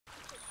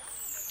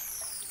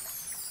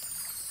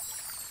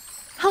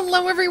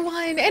Hello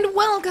everyone and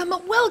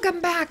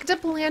welcome back to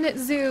Planet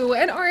Zoo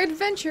and our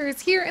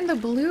adventures here in the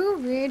Blue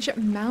Ridge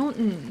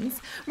Mountains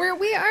where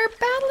we are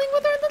battling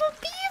with our little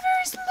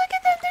beavers. Look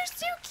at them, they're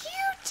so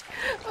cute.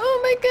 Oh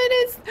my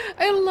goodness,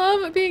 I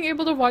love being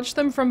able to watch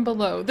them from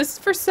below. This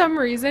for some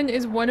reason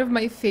is one of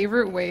my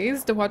favorite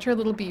ways to watch our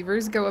little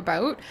beavers go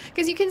about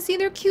because you can see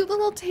their cute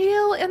little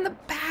tail and the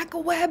back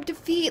webbed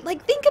feet.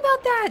 Like think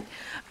about that.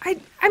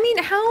 I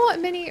mean, how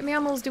many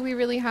mammals do we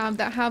really have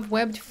that have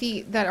webbed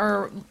feet that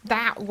are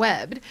that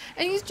webbed?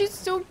 And he's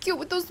just so cute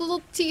with those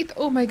little teeth.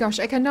 Oh my gosh,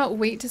 I cannot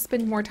wait to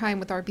spend more time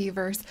with our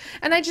beavers.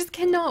 And I just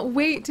cannot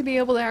wait to be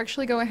able to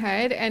actually go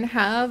ahead and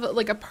have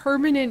like a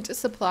permanent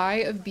supply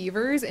of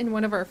beavers in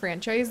one of our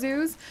franchise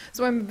zoos.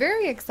 So I'm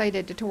very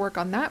excited to work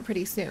on that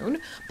pretty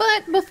soon.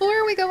 But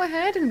before we go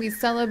ahead and we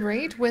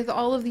celebrate with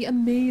all of the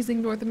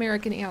amazing North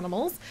American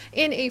animals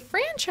in a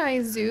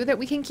franchise zoo that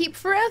we can keep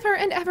forever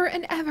and ever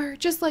and ever,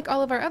 just like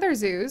all of our other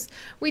zoos,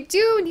 we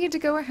do need to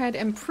go ahead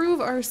and prove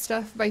our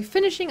stuff by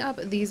finishing up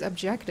these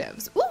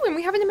objectives. Ooh, and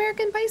we have an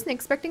American bison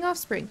expecting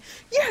offspring.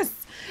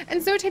 Yes!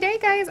 And so today,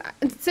 guys,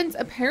 since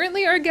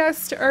apparently our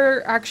guests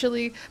are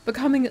actually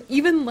becoming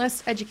even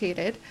less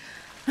educated,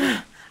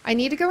 I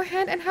need to go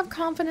ahead and have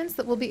confidence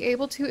that we'll be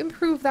able to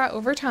improve that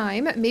over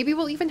time. Maybe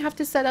we'll even have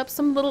to set up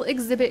some little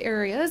exhibit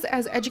areas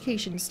as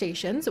education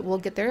stations. We'll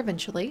get there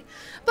eventually.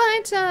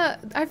 But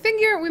I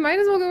figure we might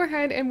as well go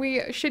ahead and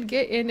we should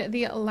get in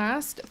the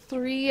last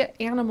 3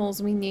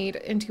 animals we need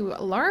into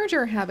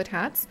larger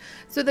habitats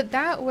so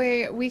that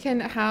way we can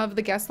have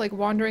the guests like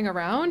wandering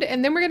around,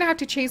 and then we're gonna have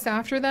to chase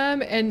after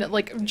them and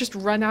like just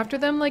run after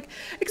them like,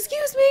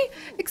 excuse me,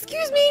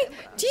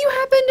 do you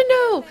happen to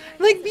know,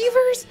 like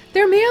beavers,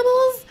 they're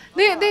mammals?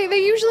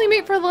 They usually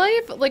mate for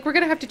life. Like, we're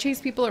gonna have to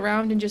chase people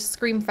around and just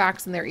scream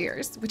facts in their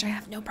ears, which I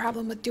have no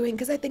problem with doing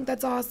because I think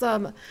that's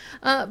awesome.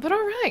 But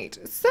all right,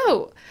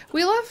 so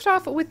we left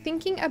off with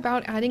thinking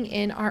about adding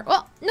in our,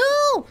 oh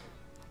no,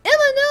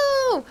 Emma,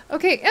 no.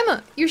 Okay,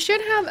 Emma, you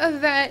should have a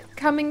vet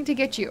coming to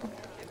get you.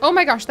 Oh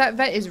my gosh, that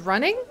vet is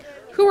running.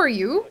 Who are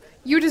you?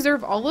 You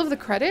deserve all of the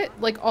credit,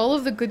 like all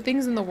of the good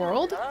things in the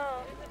world.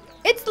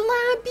 It's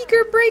Lab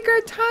Beaker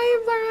Breaker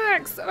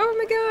Tycoon! Oh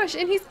my gosh,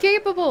 and he's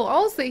capable.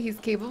 I'll say he's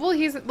capable.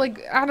 He's like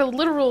at a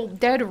literal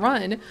dead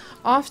run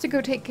off to go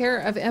take care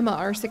of Emma,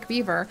 our sick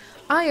beaver.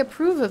 I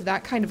approve of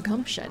that kind of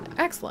gumption.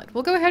 Excellent.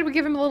 We'll go ahead and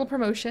give him a little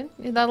promotion.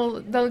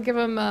 That'll give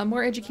him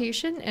more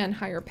education and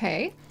higher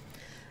pay.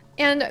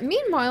 And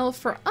meanwhile,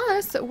 for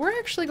us, we're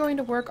actually going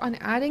to work on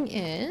adding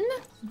in...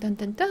 Dun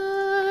dun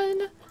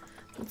dun!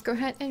 Let's go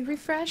ahead and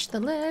refresh the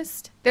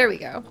list. There we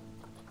go.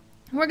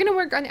 We're going to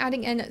work on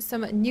adding in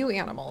some new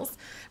animals.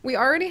 We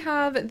already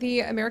have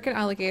the American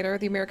alligator,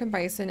 the American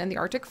bison, and the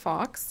Arctic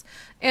fox.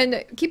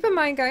 And keep in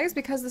mind, guys,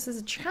 because this is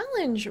a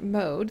challenge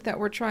mode that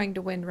we're trying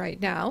to win right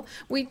now,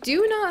 we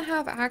do not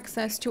have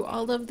access to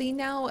all of the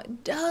now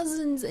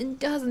dozens and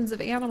dozens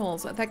of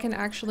animals that can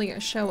actually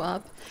show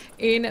up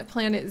in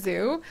Planet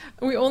Zoo.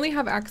 We only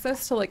have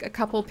access to like a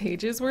couple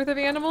pages worth of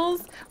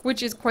animals,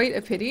 which is quite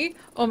a pity.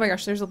 Oh my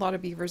gosh, there's a lot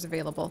of beavers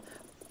available.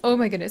 Oh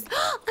my goodness. And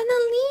a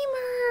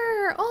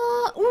lemur!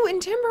 Oh, ooh,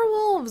 and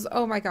timberwolves!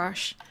 Oh my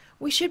gosh.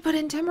 We should put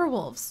in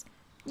timberwolves.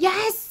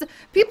 Yes!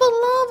 People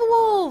love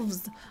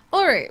wolves!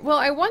 Alright, well,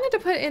 I wanted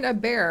to put in a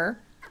bear.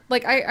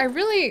 Like, I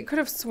really could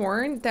have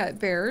sworn that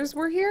bears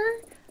were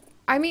here.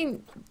 I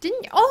mean,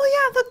 didn't...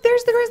 Oh yeah, look,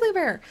 there's the grizzly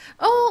bear.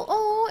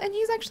 Oh, and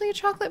he's actually a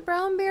chocolate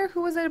brown bear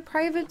who was at a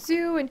private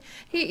zoo, and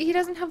he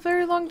doesn't have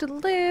very long to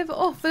live.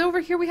 Oh, but over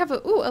here we have a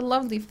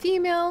lovely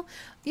female.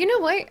 You know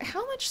what?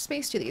 How much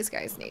space do these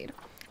guys need?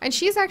 And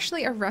she's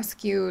actually a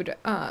rescued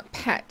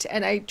pet.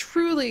 And I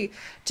truly,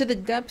 to the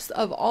depths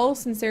of all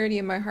sincerity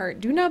in my heart,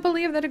 do not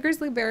believe that a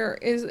grizzly bear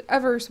is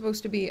ever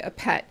supposed to be a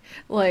pet.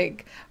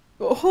 Like,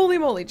 holy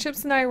moly,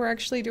 Chips and I were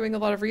actually doing a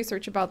lot of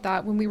research about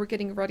that when we were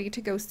getting ready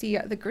to go see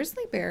the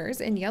grizzly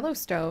bears in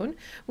Yellowstone.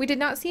 We did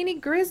not see any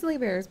grizzly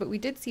bears, but we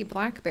did see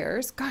black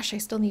bears. Gosh, I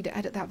still need to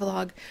edit that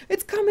vlog.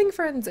 It's coming,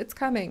 friends, it's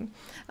coming.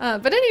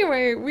 But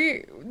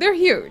anyway, they're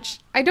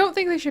huge. I don't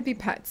think they should be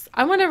pets.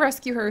 I want to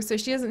rescue her so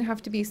she doesn't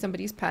have to be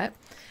somebody's pet.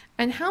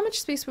 And how much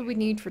space would we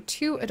need for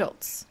 2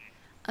 adults?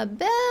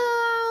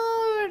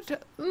 About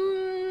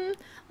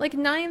like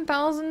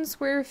 9,000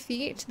 square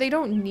feet. They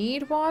don't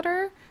need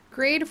water.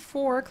 Grade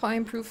 4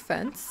 climb-proof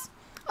fence.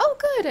 Oh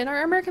good, and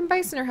our American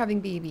bison are having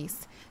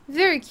babies.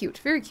 Very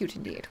cute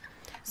indeed.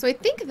 So I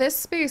think this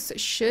space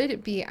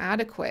should be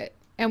adequate,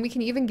 and we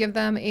can even give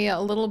them a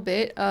little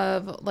bit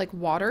of like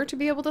water to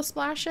be able to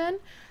splash in.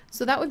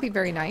 So that would be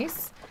very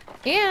nice.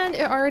 And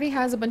it already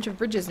has a bunch of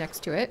bridges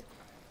next to it.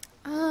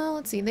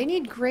 Let's see, they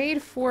need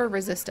grade 4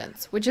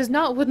 resistance, which is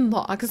not wooden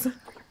logs.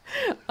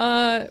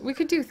 We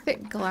could do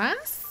thick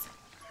glass.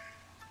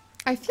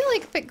 I feel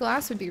like thick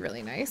glass would be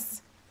really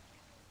nice.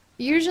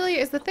 Usually,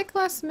 is the thick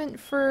glass meant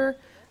for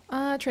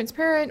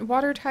transparent,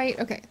 watertight?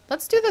 Okay,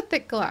 let's do the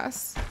thick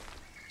glass.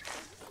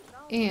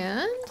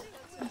 And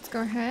let's go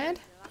ahead.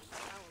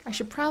 I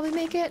should probably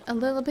make it a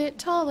little bit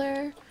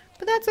taller,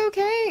 but that's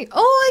okay.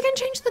 Oh, I can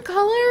change the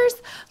colors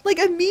like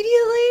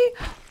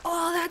immediately.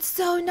 Oh, that's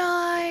so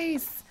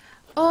nice.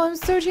 Oh, I'm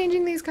so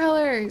changing these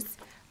colors.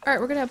 All right,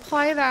 we're gonna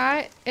apply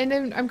that, and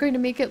then I'm going to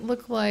make it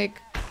look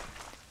like,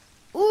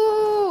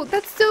 ooh,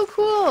 that's so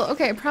cool.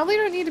 Okay, I probably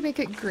don't need to make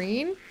it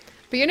green,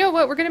 but you know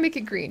what? We're gonna make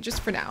it green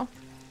just for now.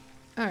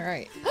 All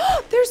right.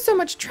 There's so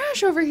much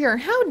trash over here.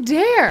 How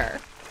dare?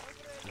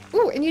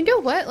 Ooh, and you know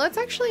what? Let's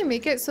actually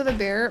make it so the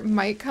bear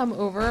might come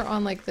over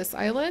on like this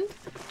island,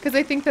 because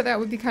I think that that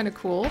would be kind of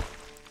cool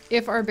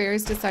if our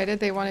bears decided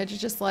they wanted to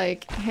just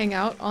like hang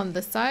out on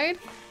this side.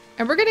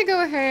 And we're gonna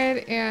go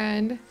ahead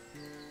and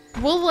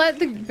we'll let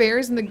the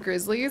bears and the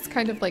grizzlies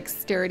kind of like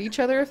stare at each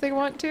other if they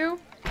want to.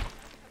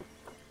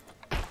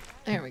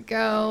 There we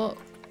go.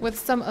 With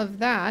some of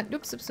that.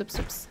 Oops, oops, oops,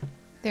 oops.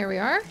 There we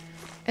are.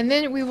 And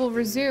then we will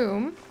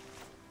resume.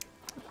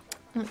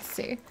 Let's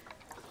see.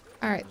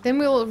 Alright, then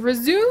we will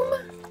resume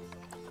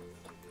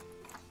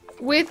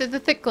with the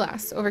thick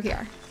glass over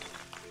here.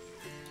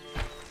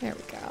 There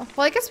we go.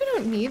 Well, I guess we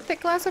don't need thick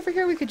glass over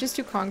here. We could just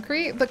do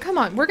concrete. But come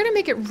on, we're going to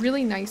make it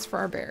really nice for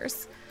our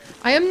bears.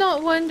 I am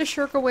not one to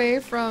shirk away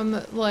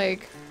from,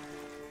 like,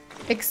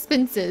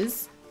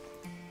 expenses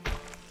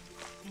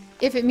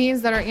if it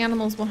means that our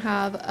animals will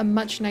have a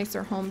much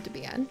nicer home to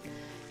be in.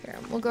 Here,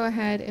 we'll go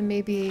ahead and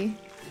maybe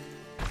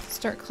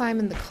start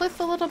climbing the cliff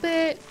a little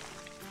bit.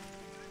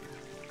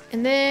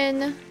 And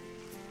then,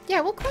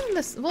 yeah, we'll climb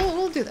this.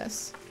 We'll do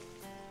this.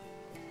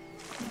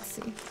 Let's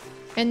see.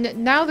 And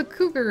now the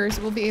cougars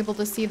will be able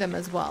to see them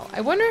as well. I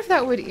wonder if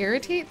that would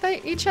irritate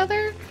each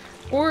other,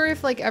 or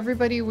if like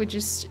everybody would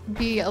just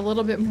be a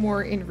little bit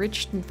more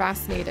enriched and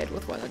fascinated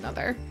with one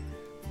another.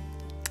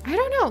 I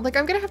don't know. Like,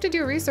 I'm gonna have to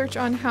do research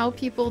on how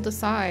people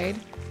decide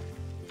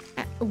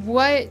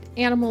what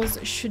animals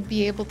should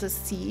be able to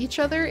see each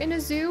other in a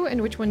zoo and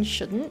which ones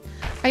shouldn't.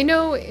 I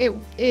know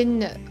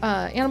in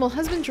animal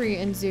husbandry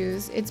in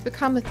zoos, it's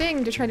become a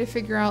thing to try to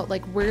figure out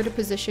like where to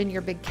position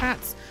your big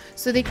cats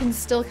so they can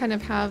still kind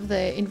of have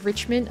the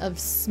enrichment of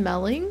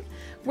smelling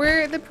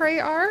where the prey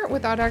are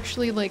without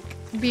actually like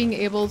being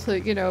able to,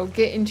 you know,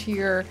 get into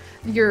your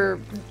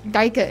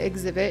Daika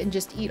exhibit and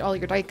just eat all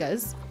your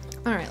Daikas.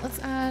 All right, let's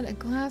add a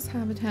glass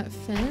habitat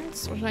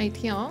fence right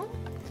here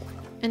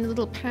and a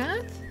little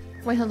path.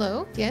 Why,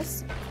 hello.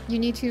 Yes. You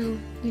need to,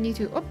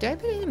 oh, did I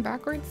put it in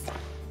backwards?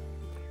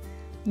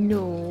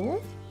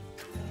 No.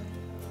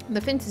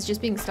 The fence is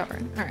just being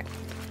stubborn. All right.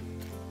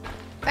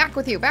 Back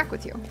with you, back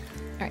with you.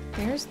 All right,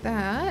 there's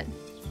that.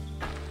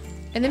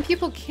 And then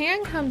people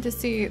can come to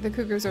see the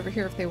cougars over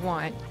here if they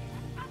want.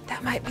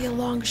 That might be a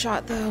long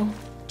shot though.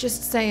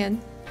 Just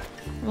saying.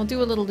 We'll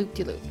do a little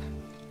loop-de-loop.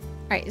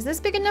 All right, is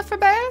this big enough for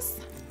bears?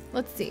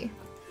 Let's see.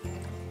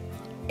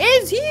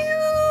 It's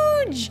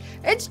huge!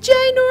 It's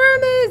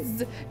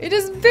ginormous! It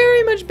is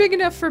very much big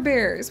enough for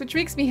bears, which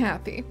makes me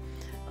happy.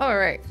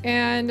 Alright,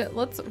 and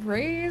let's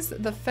raise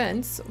the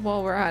fence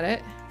while we're at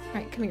it.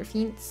 Alright, come here,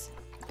 fence.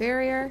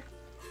 Barrier.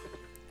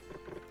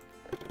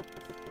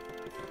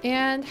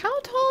 And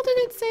how tall did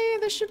it say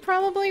this should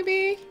probably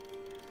be?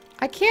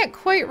 I can't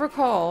quite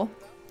recall.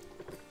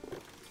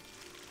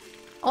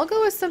 I'll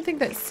go with something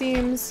that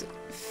seems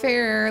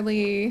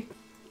fairly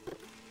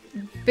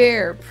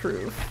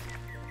bear-proof.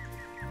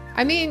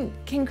 I mean,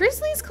 can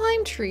grizzlies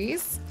climb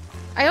trees?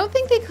 I don't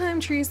think they climb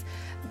trees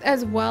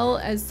as well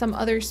as some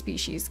other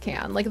species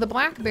can. Like the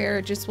black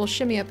bear just will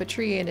shimmy up a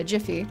tree in a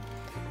jiffy.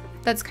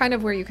 That's kind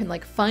of where you can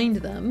like find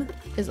them,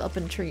 is up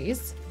in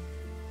trees.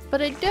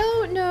 But I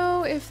don't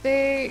know if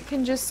they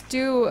can just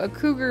do a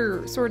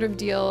cougar sort of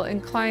deal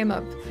and climb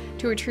up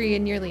to a tree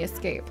and nearly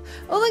escape.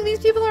 Oh, look, these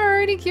people are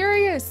already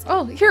curious.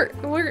 Oh, here,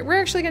 we're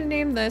actually gonna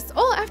name this,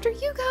 oh, after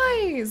you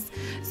guys.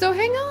 So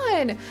hang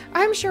on.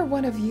 I'm sure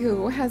one of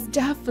you has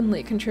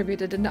definitely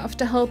contributed enough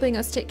to helping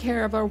us take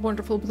care of our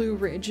wonderful Blue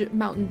Ridge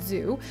Mountain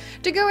Zoo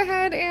to go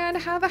ahead and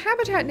have a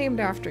habitat named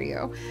after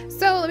you.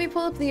 So let me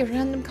pull up the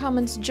random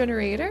comments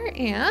generator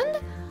and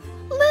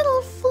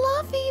Little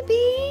Fluffy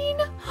Bean.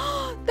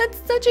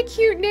 That's such a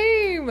cute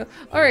name.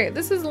 All right,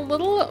 this is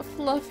Little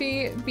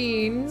Fluffy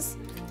Beans.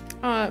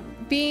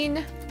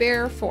 Bean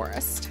Bear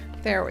Forest.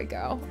 There we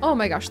go. Oh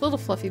my gosh, Little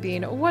Fluffy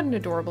Bean. What an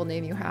adorable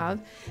name you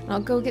have. And I'll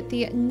go get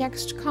the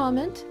next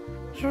comment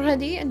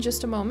ready in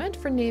just a moment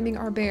for naming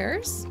our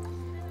bears.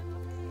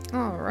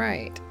 All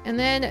right. And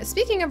then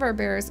speaking of our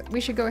bears, we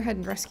should go ahead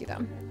and rescue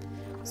them.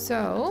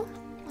 So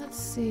let's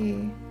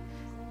see.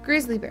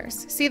 Grizzly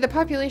bears. See, the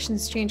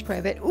population's changed quite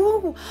a bit.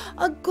 Ooh,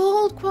 a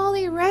gold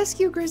quality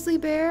rescue grizzly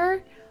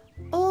bear.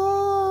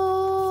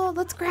 Oh,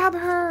 let's grab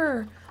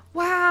her.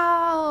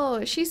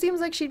 Wow, she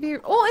seems like she'd be...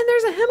 Oh, and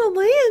there's a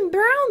Himalayan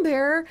brown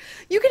bear.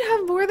 You can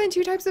have more than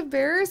 2 types of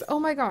bears. Oh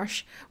my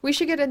gosh, we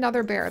should get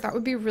another bear. That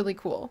would be really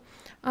cool.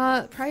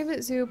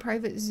 Private zoo,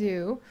 private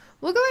zoo.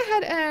 We'll go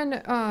ahead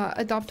and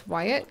adopt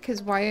Wyatt,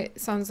 because Wyatt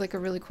sounds like a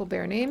really cool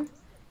bear name.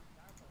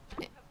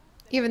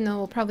 Even though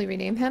we'll probably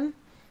rename him.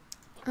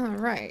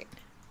 Alright,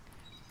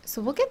 so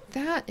we'll get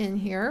that in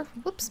here.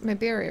 Whoops, my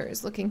barrier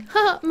is looking.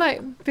 Ha! My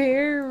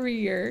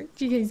barrier!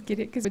 Do you guys get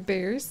it? Because with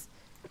bears.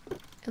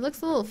 It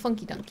looks a little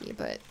funky dunky,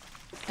 but.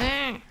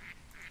 I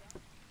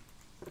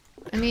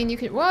mean, you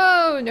can.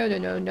 Whoa! No, no,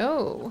 no,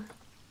 no.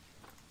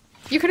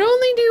 You can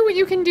only do what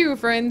you can do,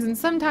 friends, and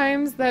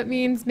sometimes that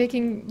means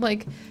making,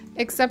 like,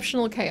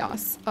 exceptional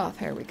chaos. Oh,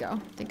 there we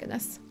go. Thank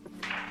goodness.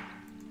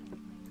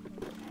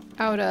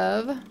 Out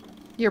of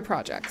your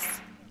projects.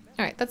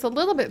 Alright, that's a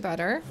little bit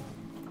better.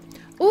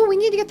 Oh, we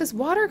need to get this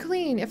water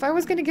clean. If I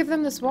was going to give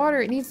them this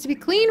water, it needs to be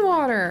clean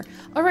water.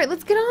 Alright,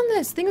 let's get on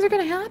this. Things are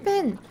going to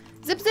happen.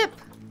 Zip, zip.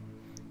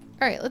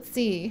 Alright, let's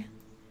see.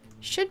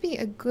 Should be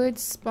a good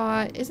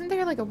spot. Isn't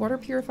there like a water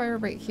purifier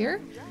right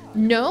here?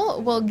 No?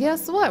 Well,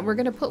 guess what? We're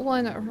gonna put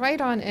one right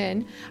on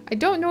in. I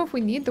don't know if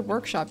we need the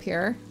workshop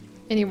here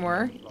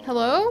anymore.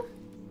 Hello?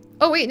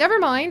 Oh wait, never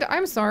mind.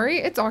 I'm sorry.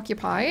 It's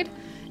occupied.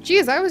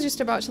 Geez, I was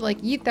just about to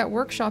like yeet that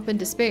workshop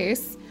into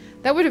space.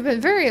 That would have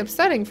been very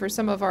upsetting for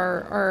some of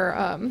our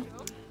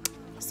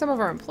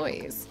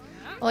employees.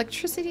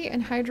 Electricity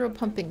and hydro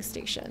pumping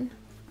station.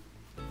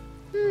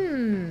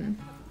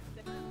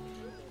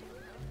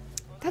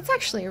 That's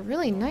actually a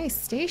really nice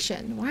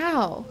station.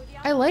 Wow.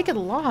 I like it a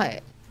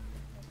lot.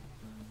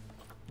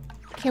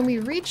 Can we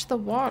reach the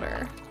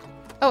water?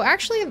 Oh,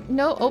 actually,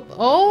 no.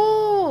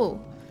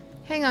 Oh!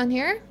 Hang on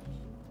here.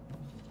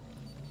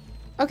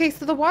 Okay,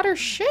 so the water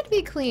should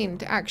be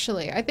cleaned,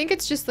 actually. I think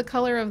it's just the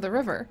color of the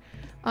river.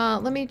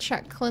 Let me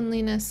check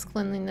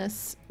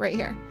cleanliness right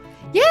here.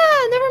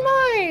 Yeah, never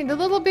mind. The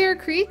Little Bear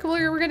Creek. Well,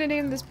 we're gonna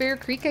name this Bear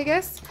Creek, I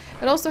guess.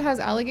 It also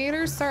has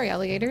alligators. Sorry,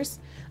 alligators.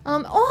 Oh,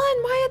 and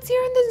Wyatt's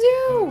here in the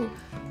zoo.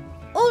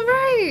 All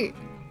right,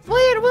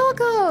 Wyatt,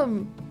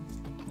 welcome.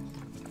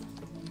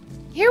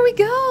 Here we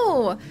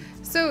go.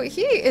 So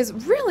he is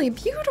really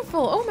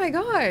beautiful. Oh my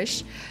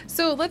gosh.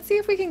 So let's see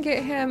if we can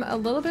get him a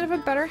little bit of a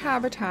better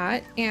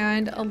habitat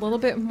and a little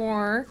bit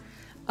more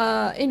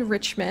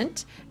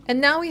enrichment.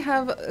 And now we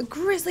have a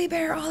grizzly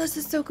bear. Oh, this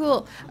is so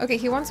cool. Okay,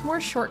 he wants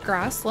more short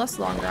grass, less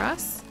long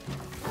grass.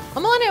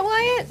 I'm on it,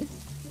 Wyatt.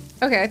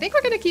 Okay, I think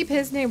we're gonna keep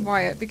his name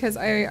Wyatt because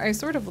I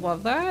sort of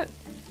love that.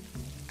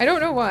 I don't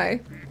know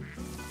why.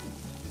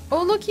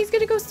 Oh look, he's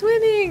gonna go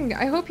swimming!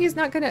 I hope he's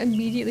not gonna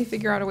immediately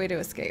figure out a way to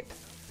escape.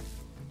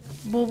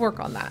 We'll work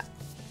on that.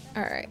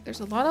 Alright,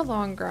 there's a lot of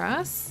long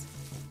grass.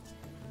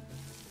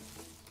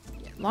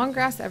 Yeah, long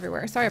grass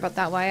everywhere. Sorry about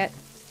that, Wyatt.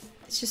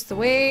 It's just the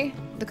way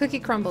the cookie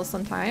crumbles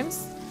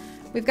sometimes.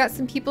 We've got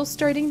some people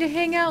starting to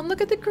hang out and look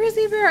at the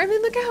grizzly bear. I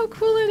mean, look at how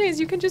cool it is.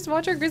 You can just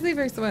watch our grizzly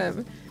bear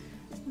swim.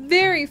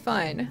 Very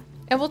fun.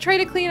 And we'll try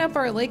to clean up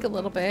our lake a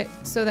little bit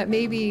so that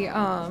maybe,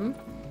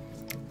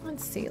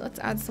 let's see, let's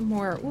add some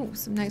more,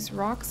 some nice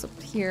rocks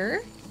up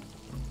here.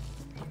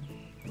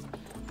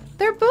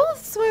 They're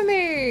both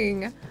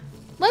swimming!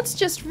 Let's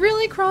just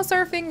really cross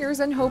our fingers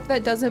and hope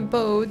that doesn't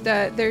bode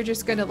that they're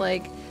just gonna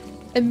like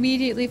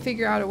immediately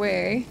figure out a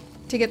way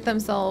to get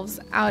themselves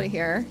out of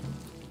here.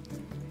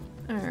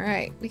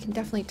 Alright, we can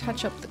definitely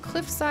touch up the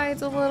cliff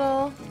sides a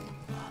little. Oh,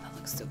 that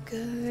looks so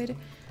good.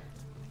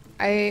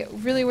 I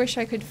really wish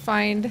I could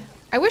find...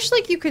 I wish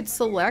like you could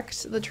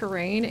select the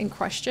terrain in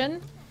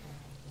question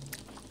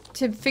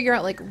to figure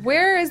out like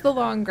where is the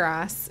long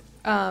grass,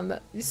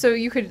 so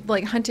you could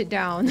like hunt it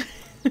down.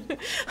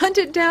 Hunt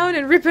it down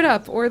and rip it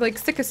up, or like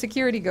stick a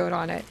security goat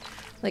on it.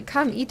 Like,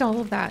 come eat all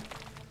of that.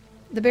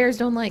 The bears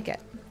don't like it.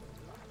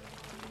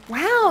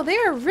 Wow, they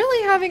are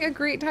really having a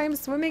great time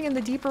swimming in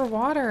the deeper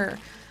water.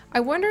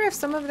 I wonder if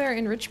some of their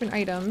enrichment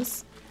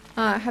items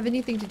have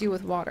anything to do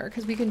with water,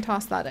 because we can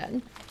toss that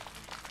in.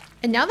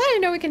 And now that I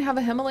know we can have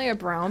a Himalaya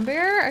brown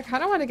bear, I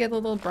kind of want to get a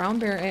little brown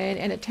bear in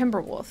and a timber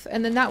wolf.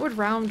 And then that would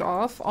round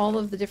off all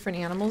of the different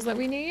animals that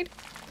we need.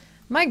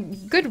 My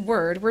good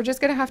word, we're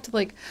just going to have to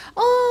like,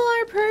 oh,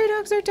 our prairie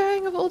dogs are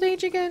dying of old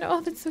age again.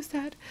 Oh, that's so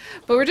sad.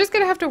 But we're just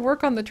going to have to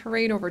work on the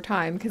terrain over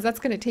time because that's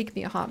going to take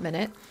me a hot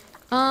minute.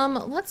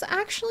 Let's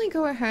actually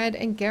go ahead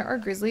and get our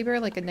grizzly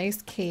bear like a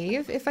nice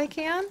cave if I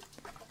can.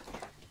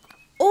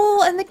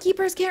 Oh, and the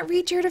keepers can't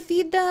reach here to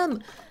feed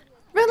them.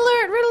 Red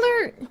alert, red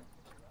alert.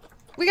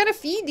 We gotta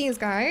feed these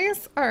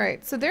guys.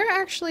 Alright, so they're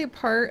actually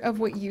part of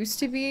what used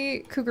to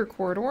be Cougar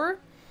Corridor,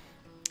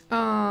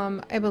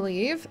 I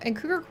believe. And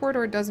Cougar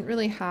Corridor doesn't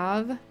really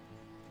have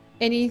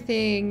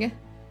anything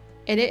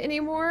in it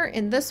anymore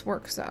in this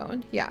work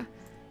zone. Yeah.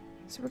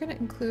 So we're gonna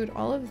include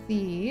all of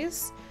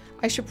these.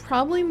 I should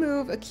probably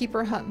move a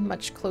keeper hut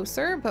much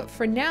closer, but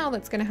for now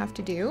that's gonna have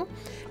to do.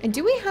 And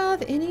do we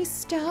have any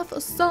stuff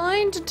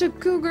assigned to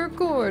Cougar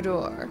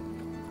Corridor?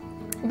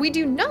 We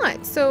do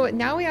not, so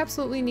now we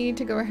absolutely need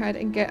to go ahead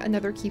and get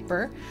another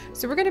keeper.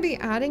 So we're going to be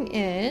adding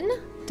in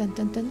dun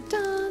dun dun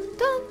dun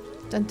dun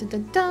dun dun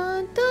dun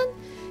dun dun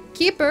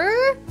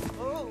keeper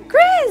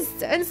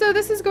Chris, and so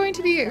this is going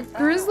to be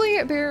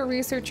grizzly bear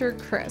researcher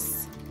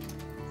Chris.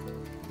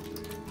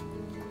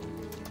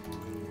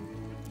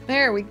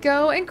 There we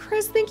go. And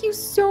Chris, thank you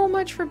so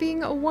much for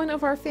being one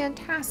of our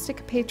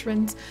fantastic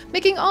patrons,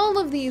 making all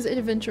of these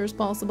adventures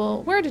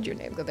possible. Where did your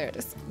name go? There it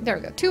is. There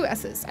we go. 2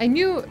 S's. I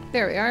knew.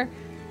 There we are.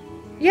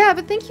 Yeah,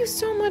 but thank you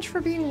so much for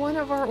being one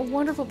of our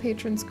wonderful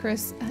patrons,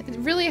 Chris. It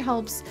really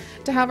helps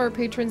to have our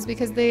patrons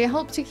because they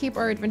help to keep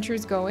our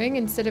adventures going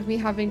instead of me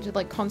having to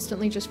like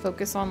constantly just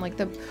focus on like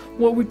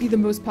what would be the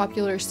most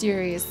popular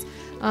series.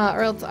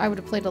 Or else I would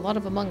have played a lot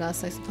of Among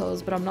Us, I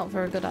suppose, but I'm not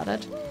very good at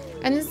it.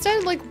 And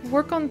instead, like,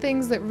 work on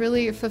things that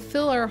really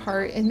fulfill our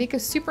heart and make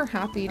us super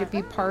happy to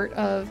be part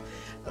of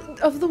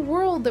the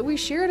world that we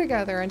share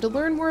together and to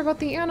learn more about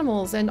the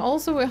animals. And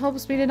also it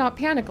helps me to not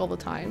panic all the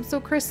time. So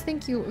Chris,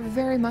 thank you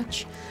very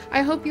much.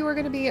 I hope you are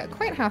going to be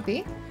quite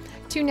happy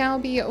to now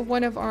be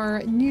one of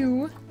our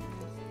new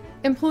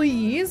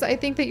employees. I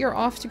think that you're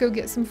off to go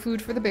get some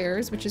food for the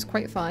bears, which is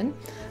quite fun.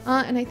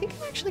 And I think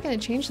I'm actually going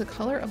to change the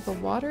color of the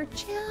water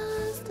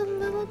just a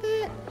little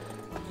bit.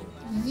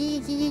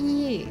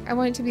 Yeah. I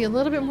want it to be a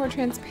little bit more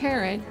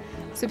transparent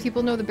so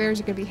people know the bears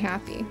are going to be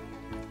happy.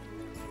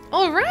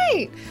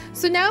 Alright!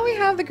 So now we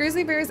have the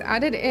grizzly bears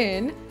added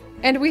in,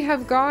 and we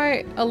have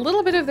got a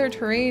little bit of their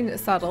terrain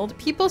settled.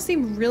 People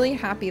seem really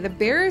happy. The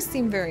bears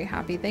seem very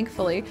happy,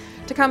 thankfully,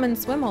 to come and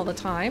swim all the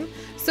time.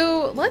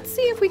 So let's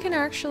see if we can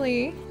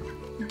actually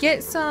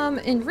get some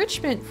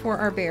enrichment for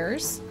our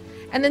bears.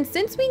 And then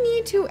since we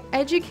need to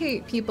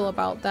educate people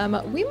about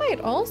them, we might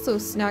also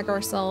snag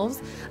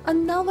ourselves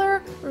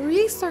another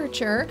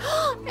researcher and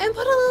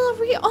put a little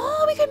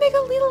oh, we could make a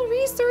little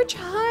research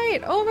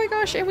hut. Oh my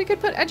gosh, and we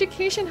could put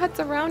education huts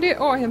around it.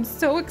 Oh, I am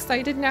so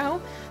excited now.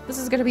 This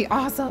is gonna be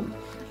awesome.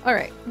 All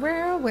right,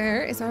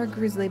 where is our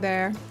grizzly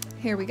bear?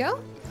 Here we go.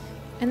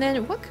 And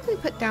then what could we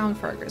put down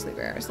for our grizzly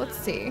bears? Let's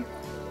see.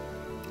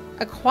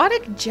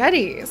 Aquatic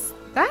jetties.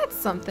 That's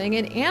something.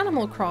 In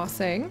Animal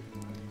Crossing.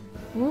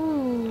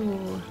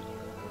 Ooh.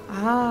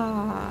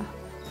 Ah.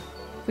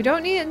 We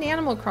don't need an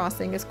Animal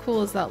Crossing, as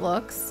cool as that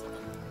looks.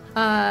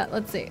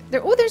 Let's see.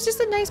 There's just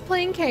a nice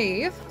plain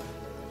cave.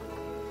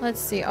 Let's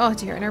see. Oh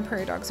dear, and our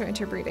prairie dogs are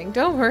interbreeding.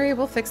 Don't worry,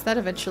 we'll fix that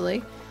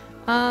eventually.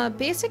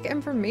 Basic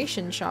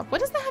information shop. What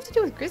does that have to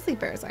do with grizzly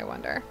bears, I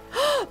wonder?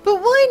 But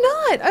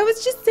why not? I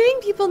was just saying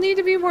people need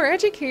to be more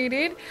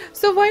educated.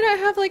 So why not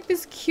have like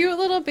this cute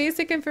little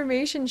basic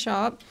information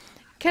shop?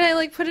 Can I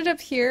like put it up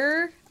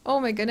here? Oh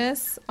my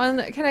goodness.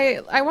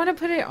 I want to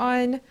put it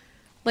on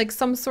like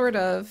some sort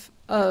of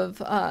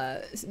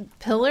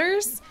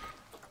pillars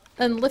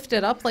and lift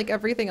it up like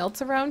everything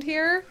else around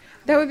here.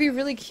 That would be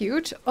really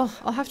cute. Oh,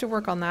 I'll have to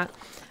work on that.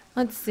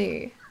 Let's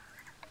see.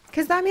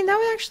 Because I mean, that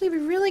would actually be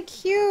really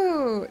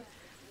cute.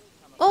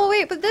 Oh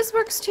wait, but this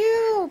works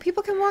too.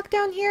 People can walk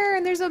down here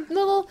and there's a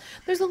little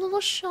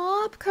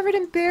shop covered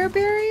in bear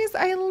berries.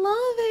 I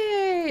love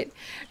it.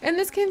 And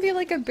this can be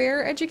like a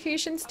bear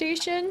education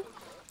station.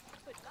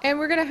 And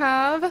we're gonna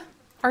have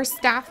our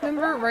staff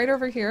member right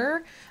over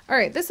here. All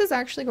right, this is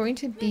actually going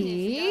to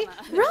be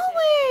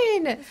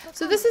Rowan.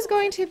 So this is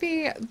going to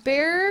be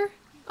bear,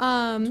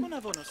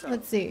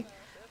 let's see,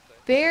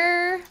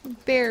 bear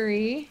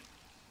berry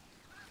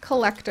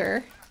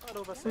collector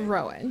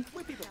Rowan.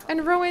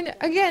 And Rowan,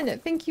 again,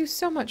 thank you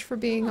so much for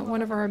being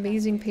one of our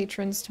amazing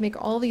patrons to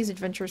make all these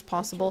adventures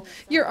possible.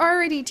 You're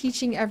already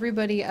teaching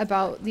everybody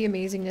about the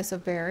amazingness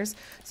of bears.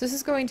 So this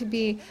is going to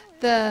be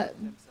the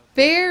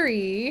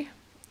berry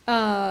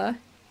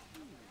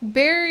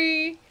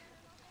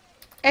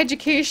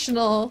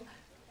educational,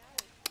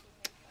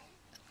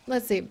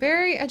 let's see,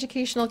 berry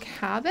educational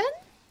cabin?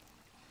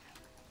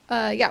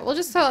 Yeah, we'll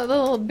just call it a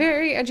little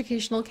berry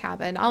educational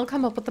cabin. I'll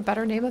come up with a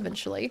better name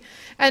eventually.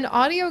 And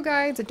audio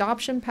guides,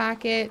 adoption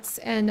packets,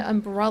 and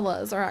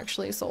umbrellas are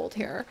actually sold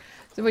here,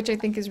 which I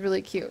think is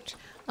really cute.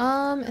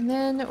 And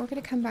then we're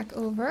gonna come back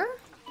over,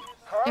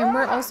 and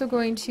we're also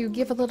going to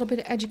give a little bit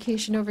of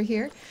education over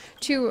here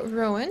to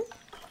Rowan.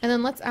 And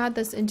then let's add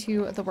this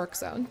into the work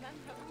zone.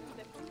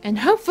 And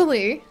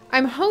hopefully,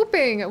 I'm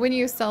hoping when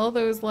you sell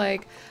those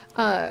like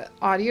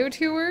audio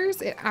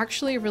tours, it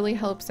actually really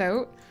helps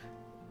out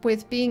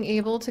with being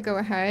able to go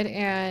ahead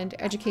and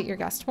educate your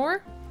guest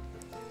more.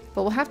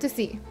 But we'll have to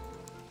see.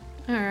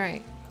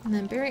 Alright, and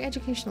then berry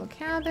educational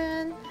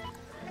cabin.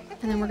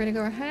 And then we're gonna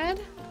go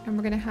ahead and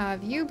we're gonna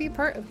have you be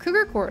part of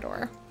Cougar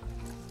Corridor.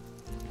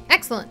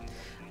 Excellent.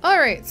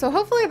 Alright, so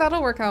hopefully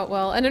that'll work out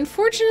well. And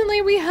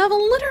unfortunately, we have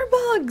litter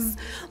bugs!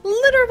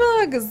 Litter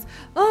bugs!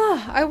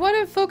 Oh, I want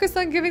to focus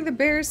on giving the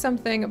bears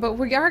something, but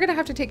we are going to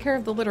have to take care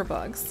of the litter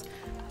bugs.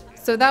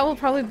 So that will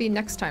probably be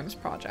next time's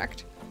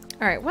project.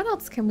 Alright, what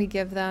else can we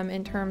give them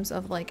in terms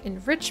of like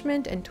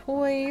enrichment and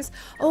toys?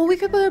 Oh, we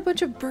could put a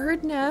bunch of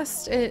bird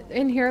nests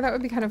in here. That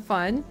would be kind of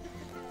fun.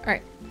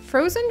 Alright,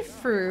 frozen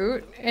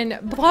fruit and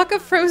block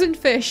of frozen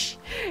fish.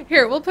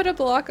 Here, we'll put a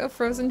block of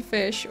frozen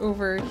fish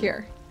over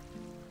here.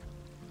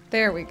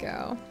 There we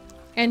go.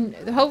 And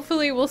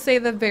hopefully we'll say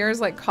the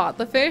bears like caught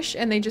the fish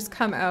and they just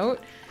come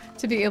out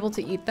to be able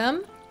to eat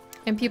them.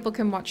 And people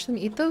can watch them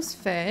eat those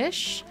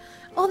fish.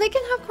 Oh, they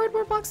can have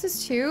cardboard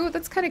boxes too?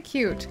 That's kind of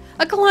cute.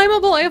 A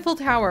climbable Eiffel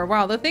Tower.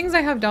 Wow, the things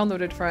I have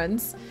downloaded,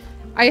 friends.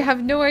 I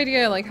have no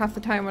idea like half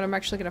the time what I'm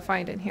actually going to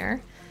find in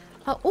here.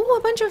 Oh,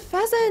 a bunch of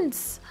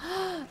pheasants.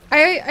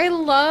 I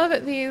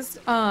love these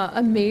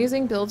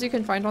amazing builds you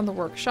can find on the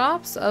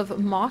workshops of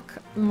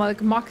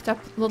mocked up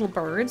little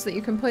birds that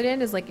you can put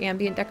in as like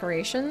ambient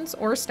decorations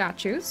or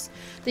statues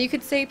that you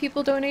could say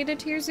people donated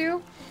to your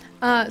zoo.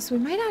 So we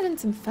might add in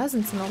some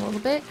pheasants in a little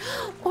bit,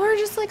 or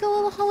just like a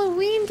little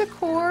Halloween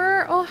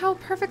decor. Oh, how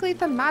perfectly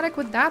thematic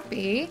would that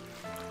be?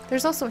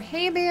 There's also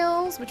hay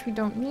bales, which we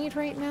don't need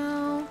right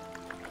now.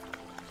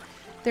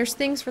 There's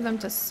things for them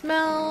to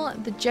smell,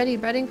 the jetty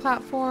bedding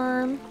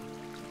platform,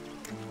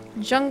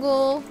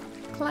 jungle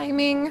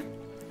climbing.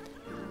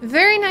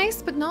 Very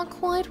nice, but not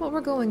quite what we're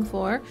going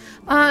for.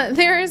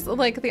 There's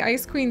like the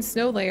Ice Queen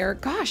snow layer.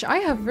 Gosh, I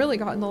have really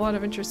gotten a lot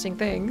of interesting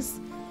things.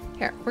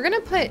 Here, we're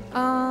gonna put,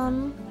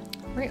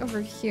 right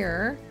over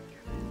here,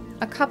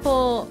 a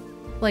couple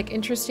like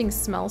interesting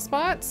smell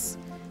spots.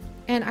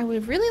 And I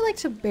would really like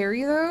to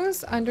bury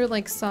those under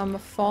like some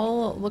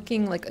fall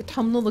looking, like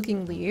autumnal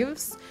looking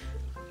leaves.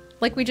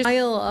 Like we just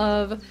pile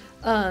of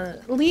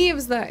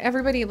leaves that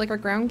everybody, like our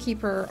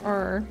groundkeeper,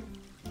 are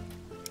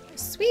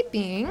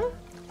sweeping.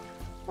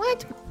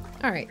 What?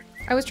 Alright,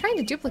 I was trying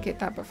to duplicate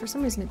that, but for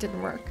some reason it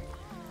didn't work.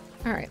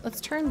 Alright, let's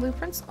turn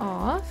blueprints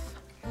off.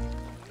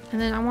 And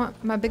then I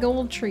want my big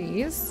old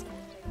trees.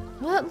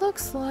 What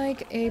looks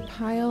like a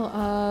pile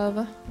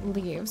of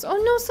leaves. Oh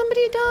no,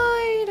 somebody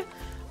died!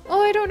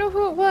 Oh, I don't know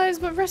who it was,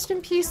 but rest in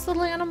peace,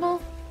 little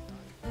animal.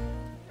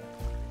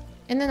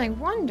 And then I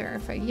wonder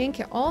if I yank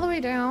it all the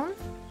way down.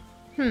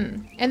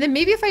 And then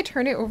maybe if I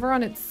turn it over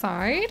on its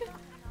side.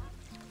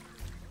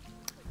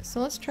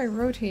 So let's try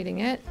rotating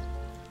it.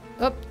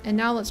 Oh, and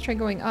now let's try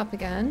going up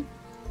again.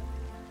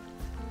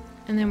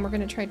 And then we're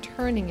gonna try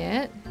turning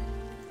it.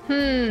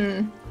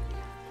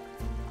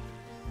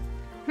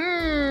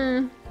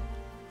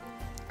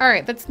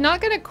 Alright, that's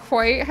not gonna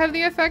quite have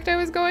the effect I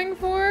was going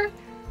for.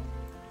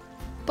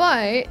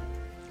 But,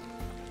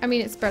 I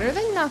mean, it's better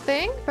than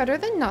nothing. Better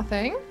than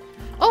nothing.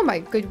 Oh my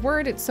good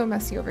word, it's so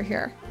messy over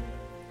here.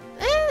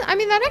 I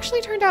mean, that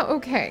actually turned out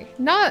okay.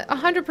 Not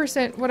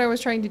 100% what I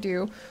was trying to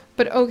do,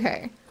 but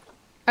okay.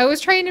 I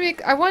was trying to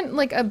make, I want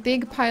like a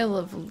big pile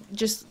of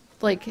just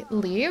like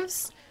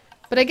leaves,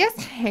 but I guess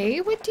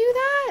hay would do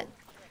that.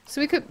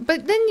 So we could,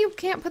 but then you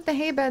can't put the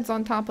hay beds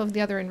on top of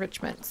the other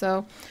enrichment.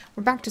 So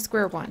we're back to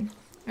square one.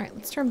 All right,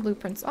 let's turn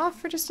blueprints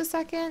off for just a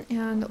second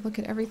and look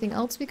at everything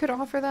else we could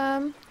offer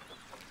them.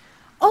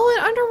 Oh,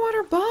 an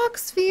underwater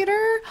box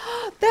feeder.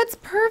 That's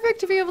perfect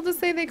to be able to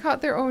say they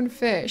caught their own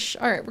fish.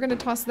 All right, we're going to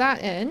toss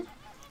that in.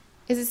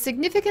 Is it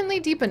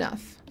significantly deep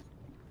enough?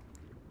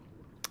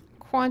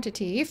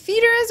 Quantity.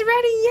 Feeder is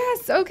ready.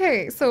 Yes.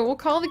 Okay, so we'll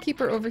call the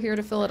keeper over here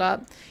to fill it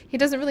up. He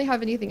doesn't really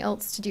have anything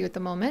else to do at the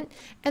moment.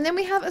 And then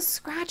we have a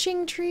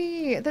scratching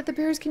tree that the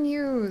bears can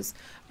use.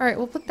 All right,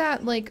 we'll put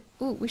that like,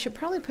 ooh, we should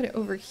probably put it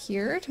over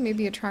here to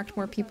maybe attract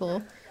more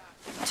people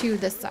to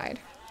this side.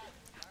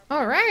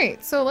 All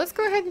right, so let's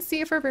go ahead and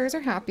see if our bears are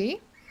happy.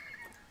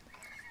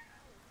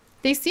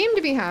 They seem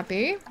to be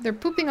happy. They're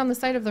pooping on the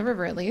side of the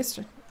river at least.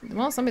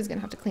 Well, somebody's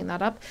gonna have to clean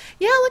that up.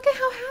 Yeah, look at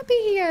how happy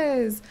he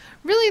is.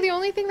 Really, the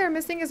only thing they're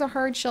missing is a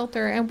hard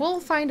shelter, and we'll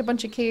find a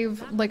bunch of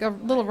cave, like a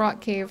little rock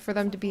cave for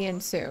them to be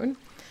in soon.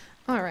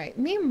 All right,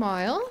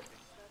 meanwhile,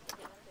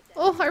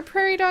 oh, our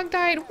prairie dog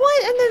died.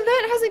 What? And the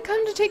vet hasn't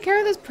come to take care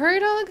of this prairie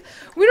dog?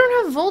 We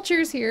don't have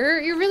vultures here.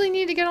 You really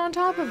need to get on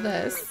top of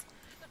this.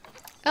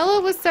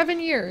 Ella was 7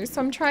 years, so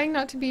I'm trying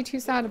not to be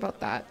too sad about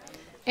that.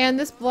 And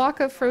this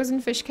block of frozen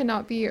fish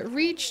cannot be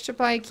reached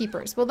by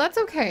keepers. Well, that's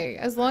okay,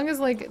 as long as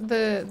like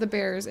the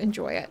bears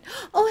enjoy it.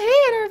 Oh,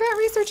 hey, and our vet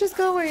research is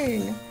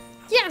going.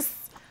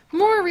 Yes!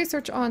 More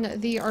research on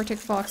the Arctic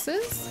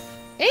foxes.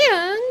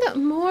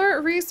 And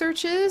more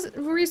research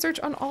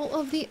on all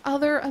of the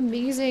other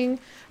amazing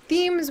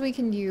themes we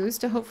can use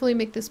to hopefully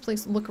make this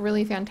place look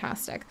really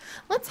fantastic.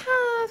 Let's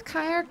have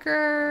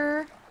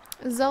Kayaker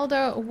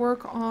Zelda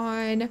work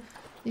on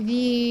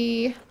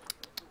the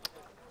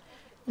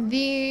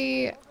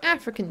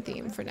African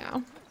theme for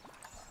now.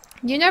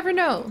 You never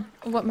know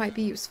what might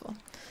be useful.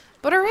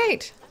 But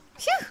alright.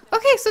 Phew!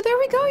 Okay, so there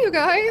we go, you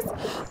guys.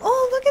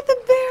 Oh, look at the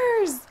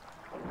bears!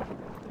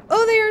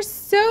 Oh, they are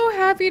so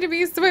happy to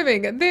be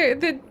swimming.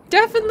 They're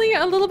definitely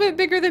a little bit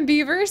bigger than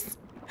beavers.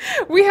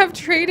 We have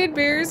traded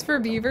bears for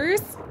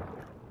beavers.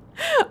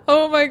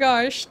 Oh my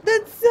gosh,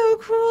 that's so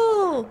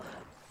cool!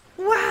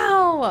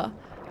 Wow!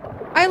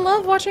 I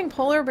love watching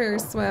polar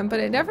bears swim, but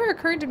it never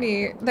occurred to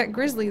me that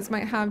grizzlies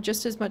might have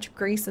just as much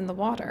grace in the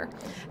water.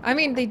 I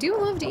mean, they do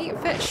love to eat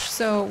fish,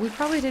 so we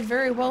probably did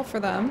very well for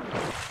them.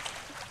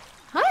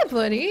 Hi,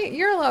 buddy.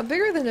 You're a lot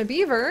bigger than a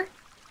beaver.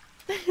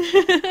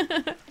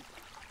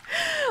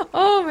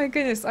 Oh my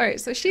goodness. All right,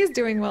 so she's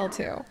doing well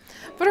too.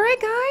 But all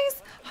right,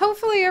 guys,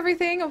 hopefully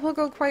everything will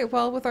go quite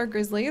well with our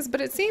grizzlies,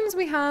 but it seems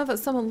we have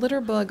some litter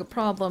bug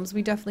problems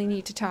we definitely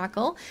need to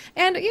tackle.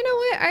 And you know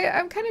what?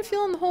 I'm kind of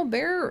feeling the whole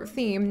bear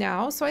theme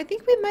now, so I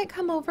think we might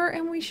come over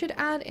and we should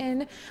add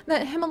in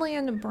that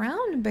Himalayan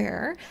brown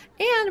bear,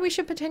 and we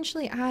should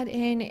potentially add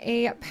in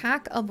a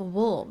pack of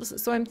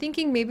wolves. So I'm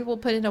thinking maybe we'll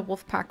put in a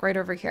wolf pack right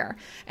over here,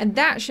 and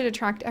that should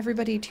attract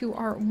everybody to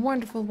our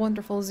wonderful,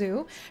 wonderful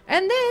zoo.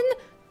 And then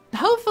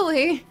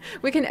hopefully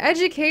we can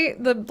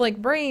educate the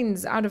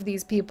brains out of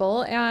these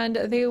people, and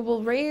they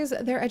will raise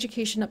their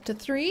education up to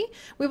 3.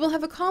 We will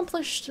have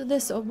accomplished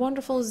this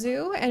wonderful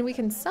zoo, and we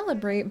can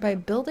celebrate by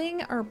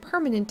building our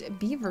permanent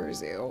beaver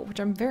zoo, which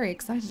I'm very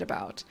excited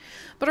about.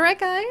 But alright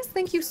guys,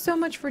 thank you so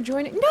much for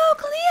joining. No,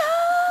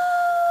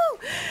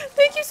 Cleo!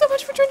 Thank you so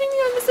much for joining me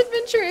on this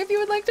adventure. If you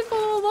would like to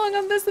follow along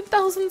on this and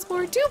thousands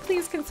more, do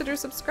please consider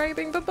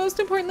subscribing, but most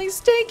importantly,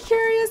 stay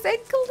curious. And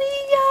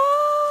Cleo!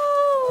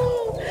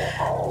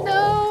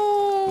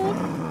 No!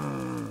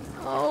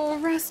 Oh,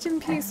 rest in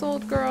peace,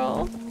 old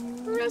girl.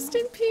 Rest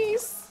in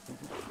peace.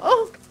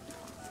 Oh!